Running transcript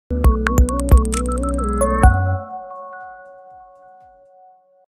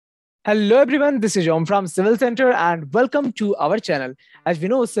Hello everyone, this is Om from Civil Center and welcome to our channel. As we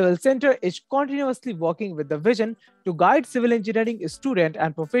know, Civil Center is continuously working with the vision to guide civil engineering student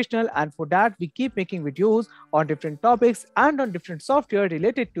and professional, and for that we keep making videos on different topics and on different software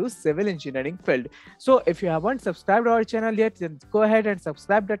related to civil engineering field. So if you haven't subscribed our channel yet, then go ahead and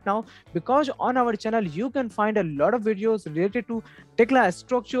subscribe that now, because on our channel you can find a lot of videos related to Tekla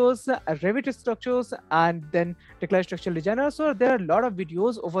Structures, Revit Structures, and then Tekla Structural Designer. So there are a lot of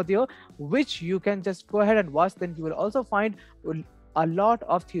videos over there which you can just go ahead and watch. Then you will also find a lot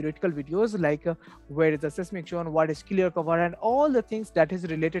of theoretical videos like where is the seismic zone, what is clear cover, and all the things that is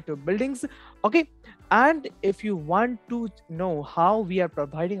related to buildings. Okay, and if you want to know how we are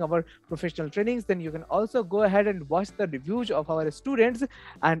providing our professional trainings, then you can also go ahead and watch the reviews of our students.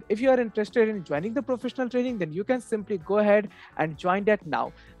 And if you are interested in joining the professional training, then you can simply go ahead and join that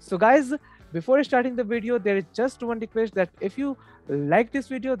now. So guys, before starting the video, there is just one request that if you like this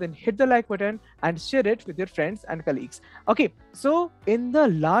video, then hit the like button and share it with your friends and colleagues. Okay, so in the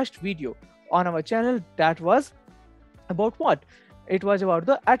last video on our channel, that was about what? It was about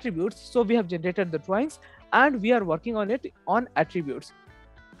the attributes. So we have generated the drawings and we are working on it on attributes.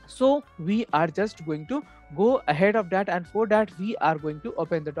 So we are just going to go ahead of that, and for that we are going to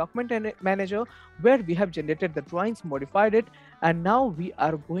open the document manager where we have generated the drawings, modified it, and now we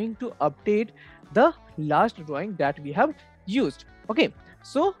are going to update the last drawing that we have used. Okay,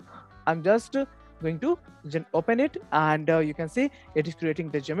 so I'm just going to open it, and you can see it is creating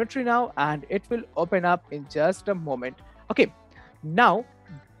the geometry now, and it will open up in just a moment. Okay, now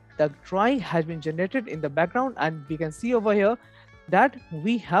the drawing has been generated in the background, and we can see over here that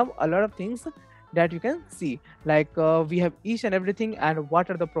we have a lot of things that you can see, like we have each and everything, and what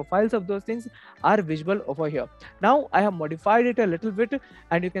are the profiles of those things are visible over here. Now I have modified it a little bit,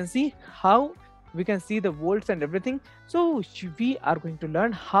 and you can see how we can see the volts and everything. So we are going to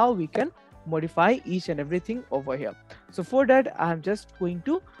learn how we can modify each and everything over here. So for that, I'm just going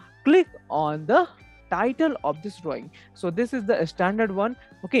to click on the title of this drawing. So this is the standard one.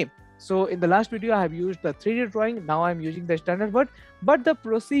 Okay, so in the last video I have used the 3D drawing, now I'm using the standard one, but the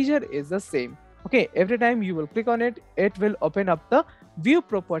procedure is the same. Okay, every time you will click on it, it will open up the view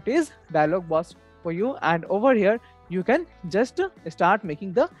properties dialog box for you, and over here you can just start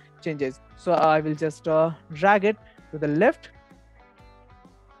making the changes. So I will just drag it to the left,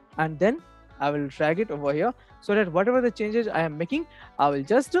 and then I will drag it over here so that whatever the changes I am making, I will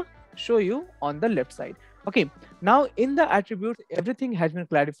just show you on the left side. Okay, now in the attributes, everything has been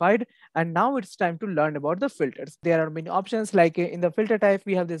clarified, and now it's time to learn about the filters. There are many options, like in the filter type,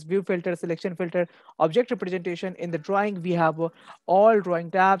 we have this view filter, selection filter, object representation. In the drawing, we have all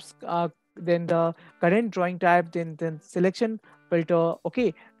drawing tabs, then the current drawing type, then selection filter.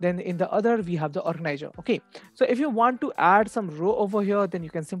 Okay, then in the other we have the organizer. Okay, so if you want to add some row over here, then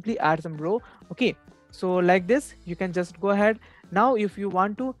you can simply add some row. Okay, so like this, you can just go ahead. Now if you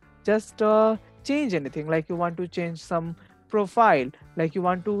want to just change anything, like you want to change some profile, like you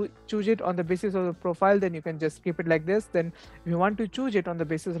want to choose it on the basis of the profile, then you can just keep it like this. Then if you want to choose it on the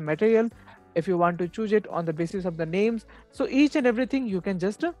basis of material, if you want to choose it on the basis of the names, so each and everything you can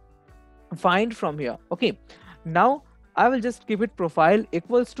just find from here. Okay, now I will just keep it profile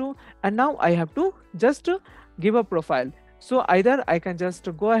equals to, and now I have to just give a profile. So either I can just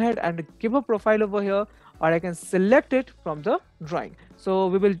go ahead and give a profile over here, or I can select it from the drawing. So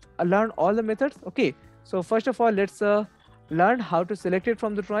we will learn all the methods. Okay, so first of all, let's learn how to select it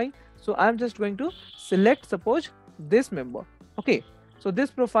from the drawing. So I'm just going to select, suppose, this member. Okay, so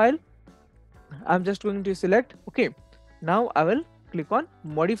this profile I'm just going to select. Okay, now I will click on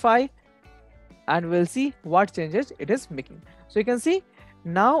modify, and we'll see what changes it is making. So you can see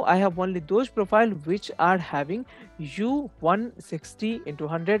now I have only those profiles which are having U160 into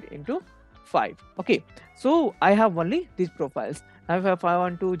 100 into 5. Okay, so I have only these profiles. Now if I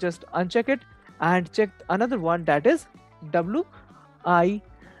want to just uncheck it and check another one, that is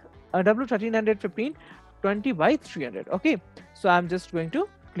W1315 20 by 300. Okay, so I'm just going to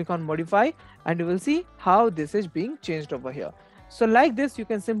click on modify, and you will see how this is being changed over here. So like this, you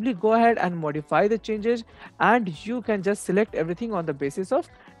can simply go ahead and modify the changes, and you can just select everything on the basis of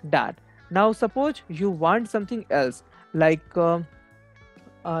that. Now suppose you want something else, like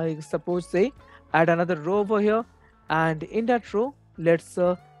I suppose say add another row over here, and in that row let's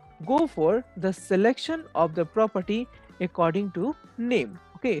go for the selection of the property according to name.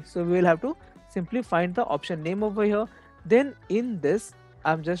 Okay, so we will have to simply find the option name over here. Then in this,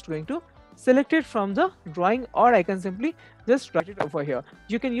 I'm just going to select it from the drawing, or I can simply just write it over here.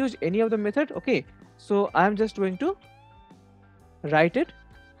 You can use any of the method. Okay, so I'm just going to write it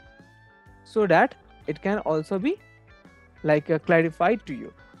so that it can also be like clarified to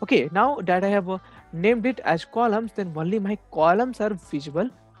you. Okay, now that I have named it as columns, then only my columns are visible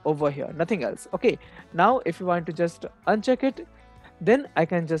over here, nothing else. Okay, now if you want to just uncheck it, then I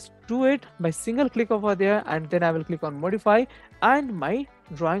can just do it by single click over there, and then I will click on modify, and my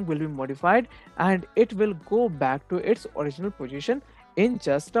drawing will be modified and it will go back to its original position in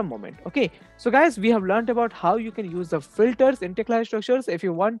just a moment. Okay, so guys, we have learned about how you can use the filters in Tekla Structures. If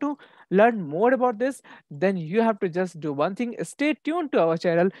you want to learn more about this, then you have to just do one thing: stay tuned to our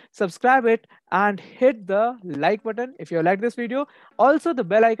channel, subscribe it, and hit the like button if you like this video, also the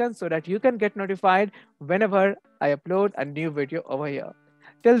bell icon, so that you can get notified whenever I upload a new video over here.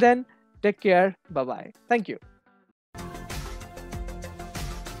 Till then, take care. Bye bye. Thank you.